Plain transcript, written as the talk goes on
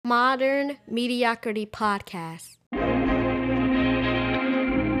Modern Mediocrity Podcast.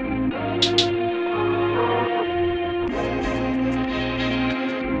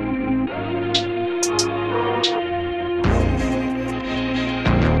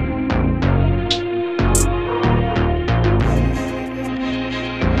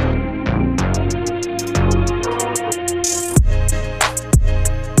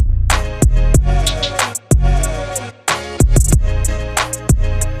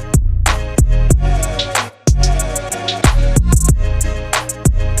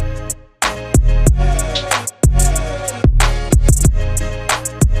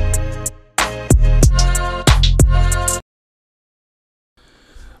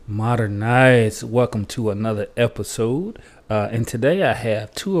 Modernize, welcome to another episode. And today I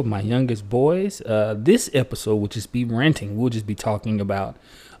have two of my youngest boys. This episode will just be ranting. We'll just be talking about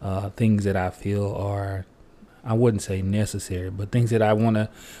things that I feel are, I wouldn't say necessary, but things that I want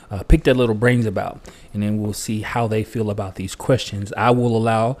to pick their little brains about. And then we'll see how they feel about these questions. I will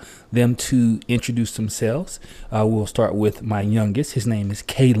allow them to introduce themselves. We'll start with my youngest. His name is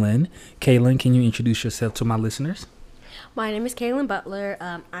Kaylin. Kaylin, can you introduce yourself to my listeners? My name is Kaylin Butler.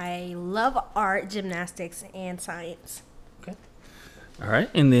 I love art, gymnastics, and science. Okay. All right.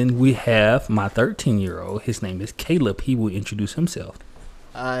 And then we have my 13-year-old. His name is Caleb. He will introduce himself.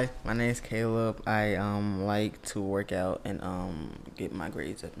 Hi, my name is Caleb. I like to work out and get my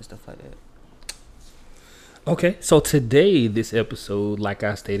grades up and stuff like that. Okay. So today, this episode, like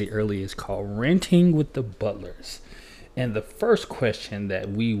I stated earlier, is called Renting with the Butlers. And the first question that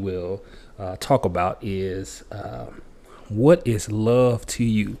we will talk about is... what is love to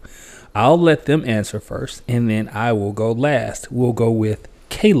you? I'll let them answer first, and then I will go last. We'll go with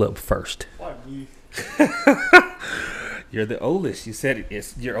Caleb first. Why me? You're the oldest. You said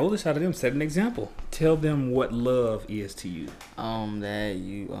it's your oldest out of them. Set an example. Tell them what love is to you. That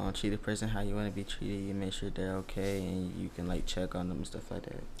you treat a person how you want to be treated. You make sure they're okay, and you can like check on them and stuff like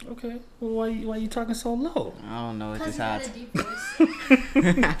that. Okay. Well, why you talking so low? I don't know. It's just how.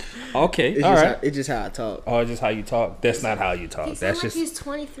 Okay. It's all just right. It's just how I talk. Oh, it's just how you talk. That's not how you talk. He That's sounds just. like he's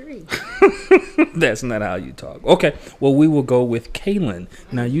 23. That's not how you talk. Okay. Well, we will go with Kaylin.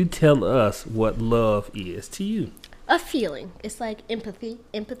 Now you tell us what love is to you. A feeling. It's like empathy.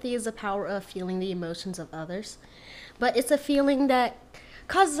 Empathy is the power of feeling the emotions of others. But it's a feeling that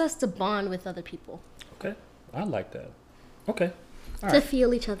causes us to bond with other people. Okay. I like that. Okay. All to right.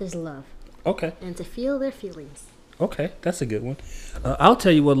 feel each other's love. Okay. And to feel their feelings. Okay. That's a good one. I'll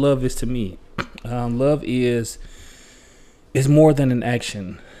tell you what love is to me. Love is more than an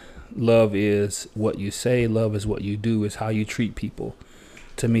action. Love is what you say. Love is what you do. Is how you treat people.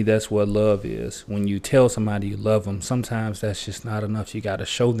 To me, that's what love is. When you tell somebody you love them, sometimes that's just not enough. You got to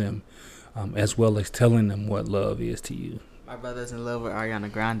show them, as well as telling them what love is to you. My brother's in love with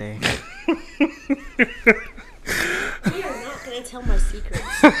Ariana Grande. We are not going to tell my secrets.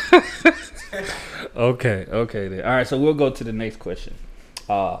 Okay, then. All right, so we'll go to the next question.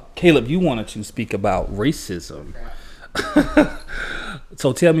 Caleb, you wanted to speak about racism.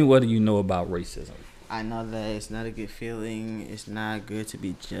 So tell me, what do you know about racism? I know that it's not a good feeling. It's not good to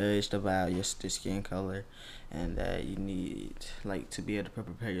be judged about your skin color, and that you need to be able to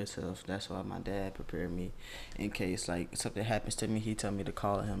prepare yourself. That's why my dad prepared me in case something happens to me. He told me to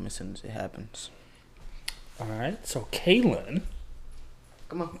call him as soon as it happens. All right, so Kaylin,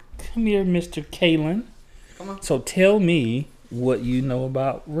 Come on, come here, Mr. Kaylin. come on. So tell me what you know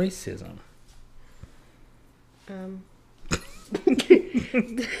about racism.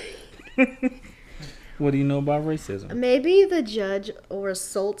 What do you know about racism? Maybe the judge or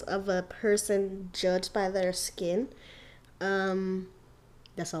assault of a person judged by their skin.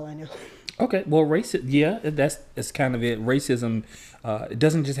 That's all I know. Okay, well, that's kind of it. Racism, it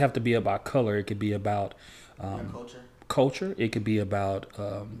doesn't just have to be about color. It could be about culture. It could be about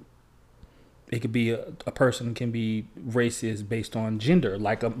it could be a person can be racist based on gender,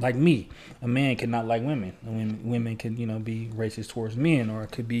 like me. A man cannot like women. Women can be racist towards men, or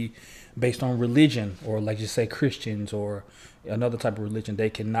it could be based on religion, or like just say Christians or another type of religion. They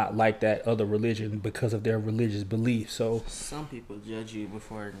cannot like that other religion because of their religious beliefs. So some people judge you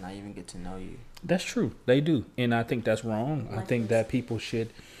before not even get to know you. that's true. They do, and I think that's wrong. I think that people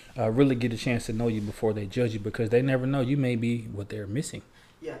should really get a chance to know you before they judge you, because they never know. You may be what they're missing.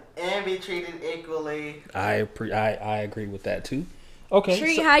 Yeah, and be treated equally. I agree with that too. Okay.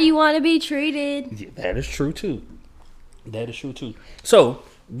 Treat how you want to be treated. Yeah, that is true too. So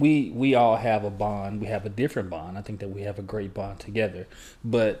we all have a bond. We have a different bond. I think that we have a great bond together.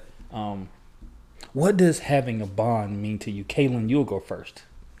 But what does having a bond mean to you? Kaylin, you'll go first.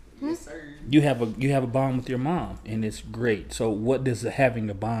 Yes, sir. You have a bond with your mom, and it's great. So, what does having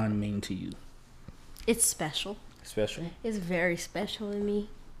a bond mean to you? It's special. Special? It's very special to me.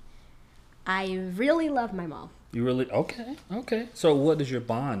 I really love my mom. You really okay. So, what does your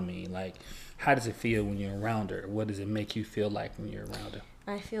bond mean? Like, how does it feel when you're around her? What does it make you feel like when you're around her?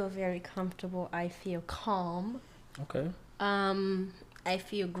 I feel very comfortable. I feel calm. Okay. I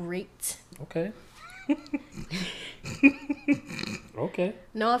feel great. Okay. Okay.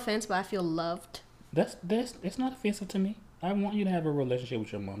 No offense, but I feel loved. That's it's not offensive to me. I want you to have a relationship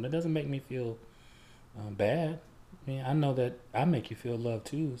with your mom. That doesn't make me feel bad. I mean, I know that I make you feel loved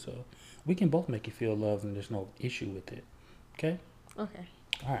too, so we can both make you feel loved, and there's no issue with it. Okay. Okay.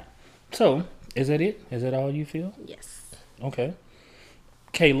 All right. So, is that it? Is that all you feel? Yes. Okay.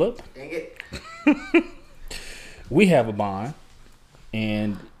 Caleb, Dang it. we have a bond,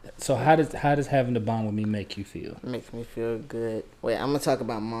 and so how does having a bond with me make you feel? It makes me feel good. Wait, I'm gonna talk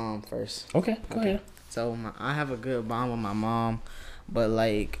about mom first. Okay, go ahead. So I have a good bond with my mom, but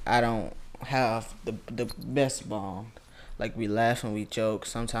like I don't have the best bond. Like we laugh and we joke.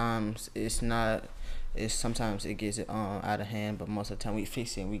 Sometimes sometimes it gets out of hand, but most of the time we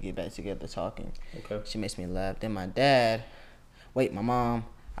fix it and we get back together talking. Okay. She makes me laugh. Then my mom.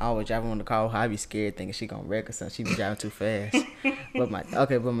 I always drive her on the car. I be scared thinking she gonna wreck or something. She be driving too fast. but my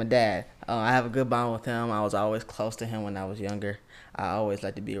dad, I have a good bond with him. I was always close to him when I was younger. I always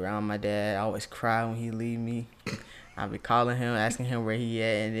like to be around my dad. I always cry when he leave me. I be calling him, asking him where he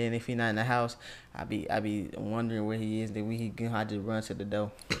at, and then if he not in the house, I be wondering where he is. Then I just run to the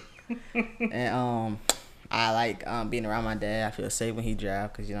door. And I like being around my dad. I feel safe when he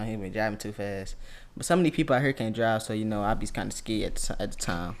drive because he be driving too fast. But some of these people out here can't drive, so I be kind of scared at the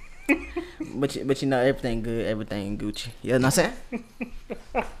time. but everything good, everything Gucci. You know what I'm saying?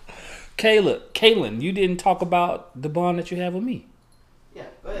 Kaylin, you didn't talk about the bond that you have with me. Yeah,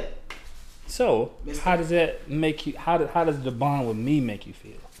 go ahead. So, how does that make you? How does the bond with me make you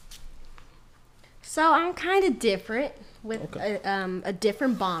feel? So I'm kind of different with Okay. a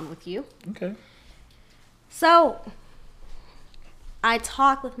different bond with you. Okay. So I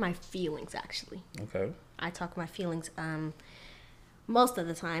talk with my feelings, actually. Okay. I talk with my feelings most of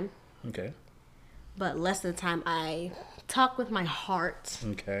the time, Okay. but less of the time I talk with my heart.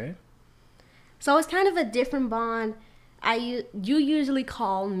 Okay. So it's kind of a different bond. You usually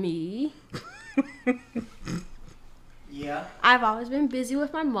call me. Yeah. I've always been busy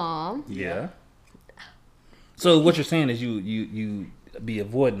with my mom. Yeah. So what you're saying is you be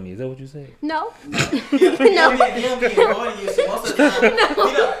avoiding me. Is that what you say? No. He don't be avoiding you most of the time.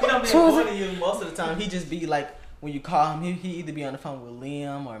 He don't be avoiding you most of the time. He just be like, when you call him, he either be on the phone with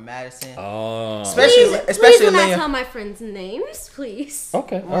Liam or Madison. Oh. Please do not Liam. tell my friends' names, please.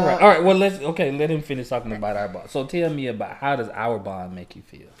 Okay. All right. Well, let him finish talking about our bond. So tell me about how does our bond make you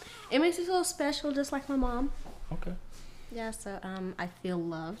feel? It makes me feel special, just like my mom. Okay. Yeah, so I feel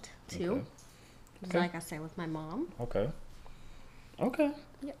loved too. Okay. Just like I said with my mom. Okay. Okay.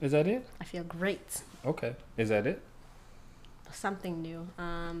 Yep. Is that it? I feel great. Okay. Is that it? Something new.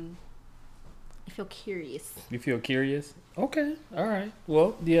 I feel curious. You feel curious? Okay. All right.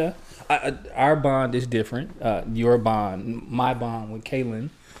 Well, yeah. Our bond is different. Your bond, my bond with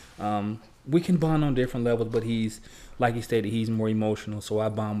Kaylin, we can bond on different levels, but he's, like he stated, he's more emotional, so I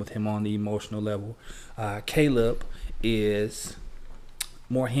bond with him on the emotional level. Caleb is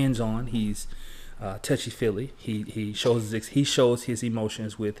more hands-on. He's touchy-feely. He shows his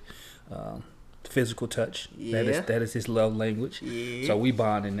emotions with physical touch. Yeah. That is his love language. Yeah. So we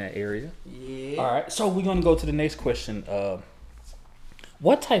bond in that area. Yeah. All right. So we're gonna go to the next question.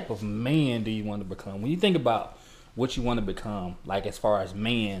 What type of man do you want to become? When you think about what you want to become, like as far as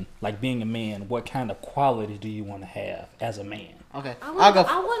man, like being a man, what kind of qualities do you want to have as a man? Okay. I I'll go.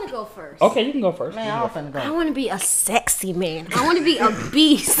 want to go first. Okay, you can go first. Man, You I'm can go finna I go. want to be a sexy man. I want to be a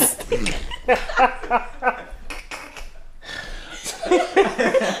beast.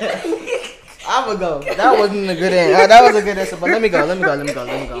 I would go. That wasn't a good answer. That was a good answer, but let me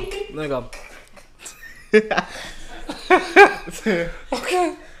go.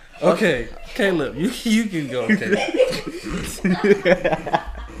 Okay, Caleb, you can go.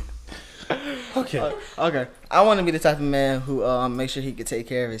 Okay. Okay. I want to be the type of man who make sure he can take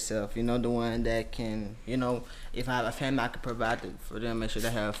care of himself. You know, the one that can, if I have a family, I can provide for them, make sure they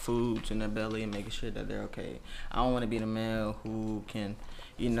have food in their belly and making sure that they're okay. I don't want to be the man who can,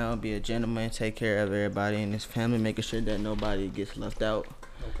 be a gentleman, take care of everybody in his family, making sure that nobody gets left out.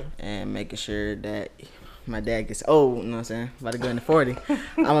 Okay. And making sure that my dad gets old, you know what I'm saying? About to go into 40.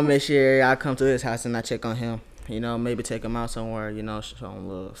 I'm going to make sure I come to his house and I check on him. Maybe take him out somewhere, show him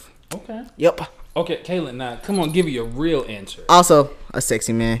love. Okay. Yep. Okay, Kaylin, now come on, give me a real answer. Also, a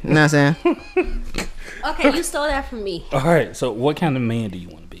sexy man. You know what I'm saying? Okay, you stole that from me. All right, so what kind of man do you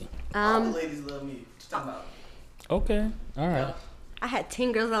want to be? All the ladies love me. Stop out. Okay, all right. I had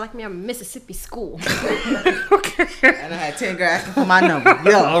 10 girls that like me at Mississippi school. And I had 10 girls asking for my number.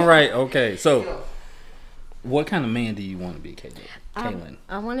 Yo. All right, okay. So, what kind of man do you want to be, Kaylin?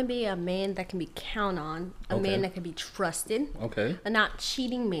 I want to be a man that can be counted on, a Okay. man that can be trusted, Okay, a not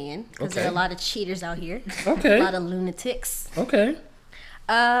cheating man, because there are a Okay. lot of cheaters out here, Okay. a lot of lunatics. okay.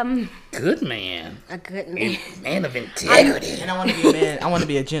 Um, Good man. a good man. Man of integrity. And I want to be a man. I want to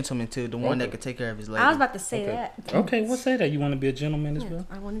be a gentleman too. The one that could take care of his lady. I was about to say Okay. that. Okay, we'll say that. You want to be a gentleman as well?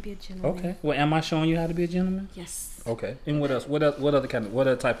 I want to be a gentleman. Okay. Well, am I showing you how to be a gentleman? Yes. Okay. And what else? What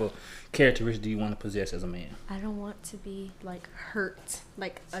other type of characteristics do you want to possess as a man? I don't want to be like hurt,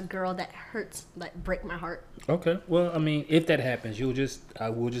 like a girl that hurts, like break my heart. Okay. Well, I mean, if that happens, we'll just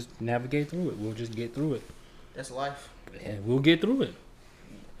navigate through it. We'll just get through it. That's life. And we'll get through it.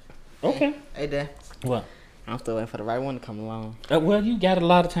 Okay. Hey, Dad. What? I'm still waiting for the right one to come along. Well, you got a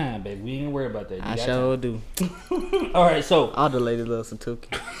lot of time, baby. We ain't gonna worry about that. You I got sure do. time. All right. So, All the ladies love some Tuki.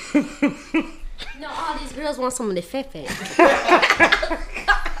 No, all these girls want some of the fefe.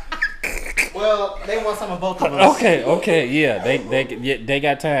 Well, they want some of both of us. okay, yeah, they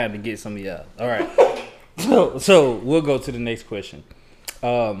got time to get some of y'all. All right. So we'll go to the next question.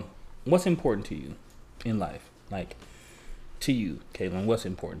 What's important to you in life? Like, to you, Kaylin, what's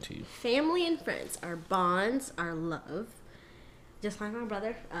important to you? Family and friends, our bonds, our love. Just like my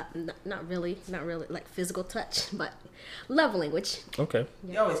brother, not really like physical touch, but love language. Okay.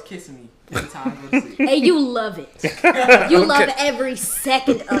 You always kissing me every time I go to sleep. Hey, you love it. You love every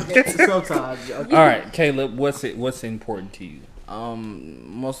second of it. Sometimes. All right, Caleb, what's important to you?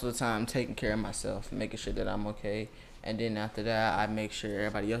 Most of the time taking care of myself, making sure that I'm okay. And then after that, I make sure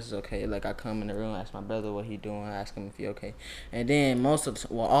everybody else is okay. Like, I come in the room, ask my brother what he doing, ask him if he okay. And then all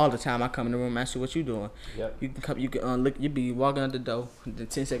the time, I come in the room, ask you what you doing. Yep. You can come, you can look, you be walking out the door. Then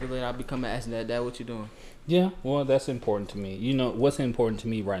 10 seconds later, I'll be coming asking that what you doing. Yeah, well, that's important to me. You know, what's important to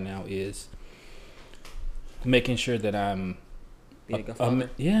me right now is making sure that I'm Being a good father.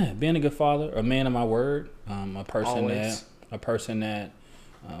 being a good father, a man of my word, a person Always. that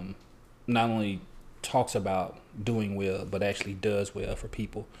not only talks about doing well, but actually does well for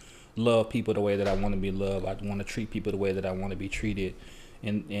people. Love people the way that I want to be loved. I want to treat people the way that I want to be treated,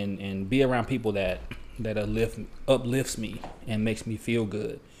 and be around people that uplifts me and makes me feel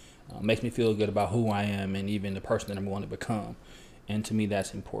good. Makes me feel good about who I am and even the person that I'm going to become. And to me,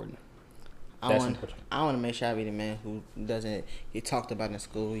 that's important. I want to make sure I be the man who doesn't get talked about in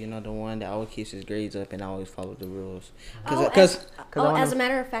school. You know, the one that always keeps his grades up and always follow the rules. As a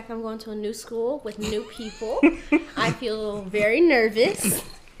matter of fact, I'm going to a new school with new people. I feel very nervous.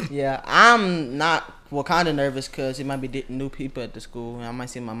 Yeah, I'm not kind of nervous because it might be new people at the school. And I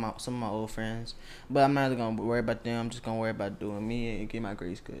might see some of my old friends, but I'm not really gonna worry about them. I'm just gonna worry about doing me and get my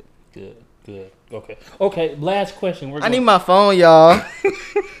grades good. Good. Okay. Last question. I need my phone, y'all.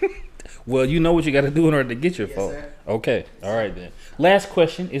 Well, you know what you got to do in order to get your phone. sir. Okay. All right then. Last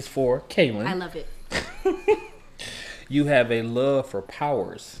question is for Kaylin. I love it. You have a love for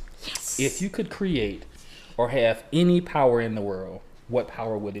powers. Yes. If you could create or have any power in the world, what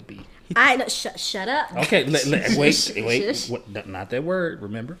power would it be? Shut up. Okay. Wait. Shush. What, not that word.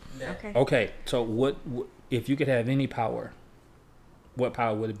 Remember. Okay. Okay. So what if you could have any power? What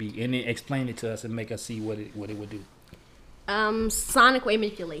power would it be? And then explain it to us and make us see what it would do. Sonic wave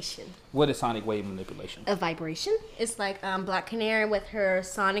manipulation. What is sonic wave manipulation? A vibration. It's like Black Canary with her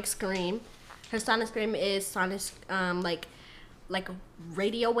sonic scream. Her sonic scream is like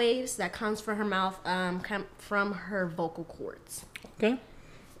radio waves that comes from her mouth, come from her vocal cords. Okay.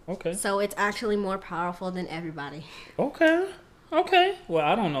 So it's actually more powerful than everybody. Okay. Well,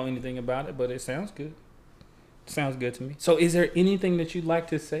 I don't know anything about it, but it sounds good. Sounds good to me. So is there anything that you'd like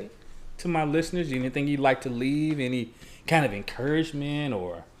to say to my listeners? Anything you'd like to leave? Any kind of encouragement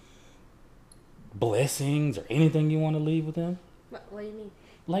or blessings or anything you want to leave with them? What do you mean?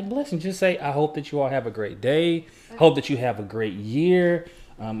 Like blessings. Just say, I hope that you all have a great day. Hope that you have a great year.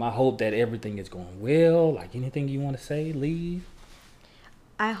 I hope that everything is going well. Like anything you want to say, leave.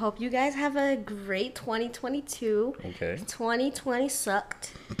 I hope you guys have a great 2022. Okay. 2020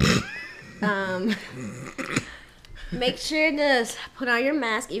 sucked. Make sure to put on your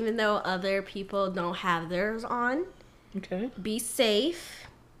mask even though other people don't have theirs on. Okay. Be safe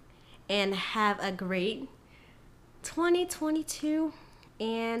and have a great 2022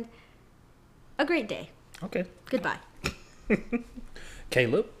 and a great day. Okay. Goodbye.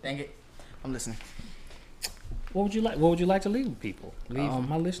 Caleb. Dang it. I'm listening. What would you like? What would you like to leave with people? Leave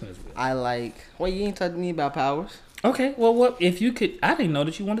my listeners with. I like. Well, you ain't talking to me about powers. Okay. Well, what if you could? I didn't know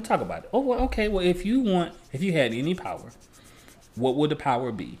that you wanted to talk about it. Oh, well, okay. Well, if you had any power, what would the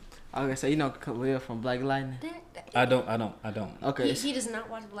power be? Okay, so you know Khalil from Black Lightning. I don't. Okay, He does not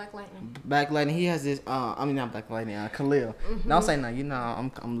watch Black Lightning. Black Lightning. He has this. I mean not Black Lightning. Khalil. Don't say no. You know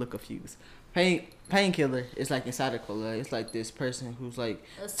I'm a little confused. Painkiller is like inside of Khalil. It's like this person who's like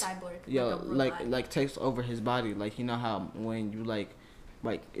A cyborg. yo like a robot. like takes over his body. Like you know how when you like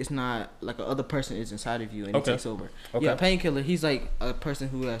it's not like a other person is inside of you and he takes over. Okay. Yeah, Painkiller. He's like a person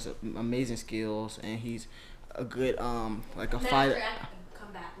who has amazing skills and he's a good like a fighter.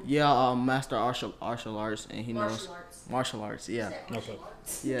 Yeah, master martial arts, and he knows martial arts. Yeah, Okay.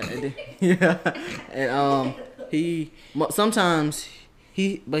 yeah, yeah, and sometimes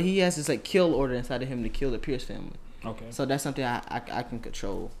he has this like kill order inside of him to kill the Pierce family. Okay. So that's something I can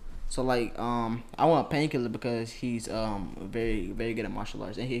control. So like I want Painkiller because he's very very good at martial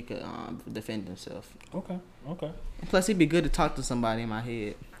arts and he could defend himself. Okay. Plus he'd be good to talk to somebody in my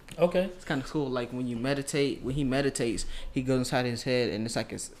head. Okay. It's kind of cool. Like when he meditates, he goes inside his head, and it's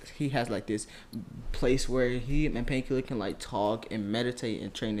like he has like this place where he and Painkiller can like talk and meditate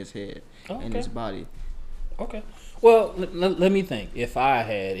and train his head and his body. Okay. Well, let me think. If I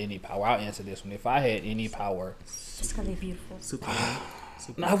had any power, I'll answer this one. If I had any power, It's gonna be beautiful. Superman.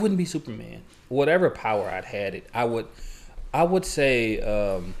 no, I wouldn't be Superman. Whatever power I'd had it, I would say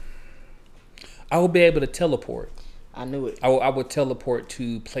I would be able to teleport. I knew it. I would teleport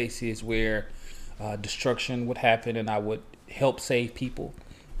to places where destruction would happen, and I would help save people.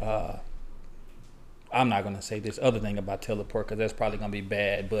 I'm not gonna say this other thing about teleport because that's probably gonna be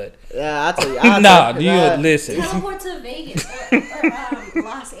bad. But Yeah, I'll tell you. Listen. Teleport to Vegas or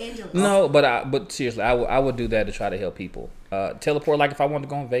Los Angeles. No, but seriously, I would do that to try to help people. Teleport, like if I wanted to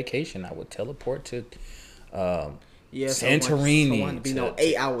go on vacation, I would teleport to Santorini. So to be no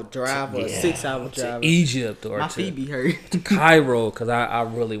 8-hour drive or a 6-hour drive. To Egypt or My to feet be hurt. Cairo, because I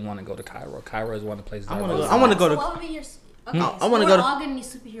really want to go to Cairo. Cairo is one of the places I want to go to. What would be your? Okay, I want to go to. all gonna be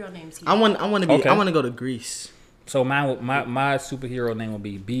superhero names here. I want to be. Okay. I want to go to Greece. So my superhero name will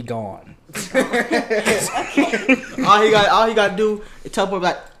be Gone. All he got to do is teleport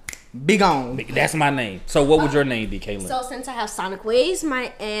like, be gone. That's my name. So what would your name be, Kaylin? So since I have Sonic Waves,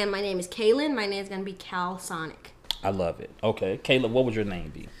 my name is Kaylin. My name is gonna be Cal Sonic. I love it. Okay, Caleb, what would your name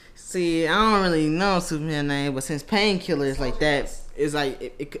be? See, I don't really know Superman name, but since Painkiller is like that, it's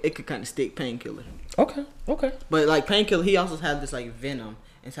like it could kind of stick Painkiller. Okay. But like Painkiller, he also has this like venom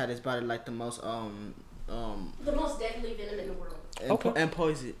inside his body, like the most The most deadly venom in the world. and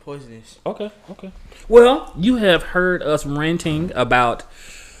poisonous. Okay. Well, you have heard us ranting about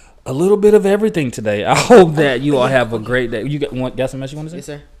a little bit of everything today. I hope that you all have a great day. You got some message you want to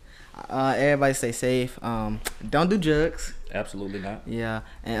say? Yes, sir. Everybody stay safe. Don't do drugs. Absolutely not. Yeah,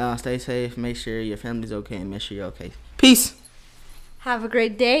 and stay safe. Make sure your family's okay, and make sure you're okay. Peace. Have a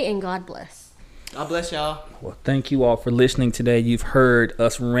great day and God bless. God bless y'all. Well, thank you all for listening today. You've heard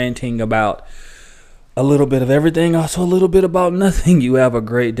us ranting about a little bit of everything, also a little bit about nothing. You have a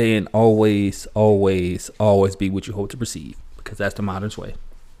great day, and always, always, always be what you hope to receive, because that's the modern way.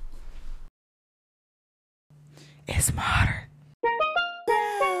 It's modern.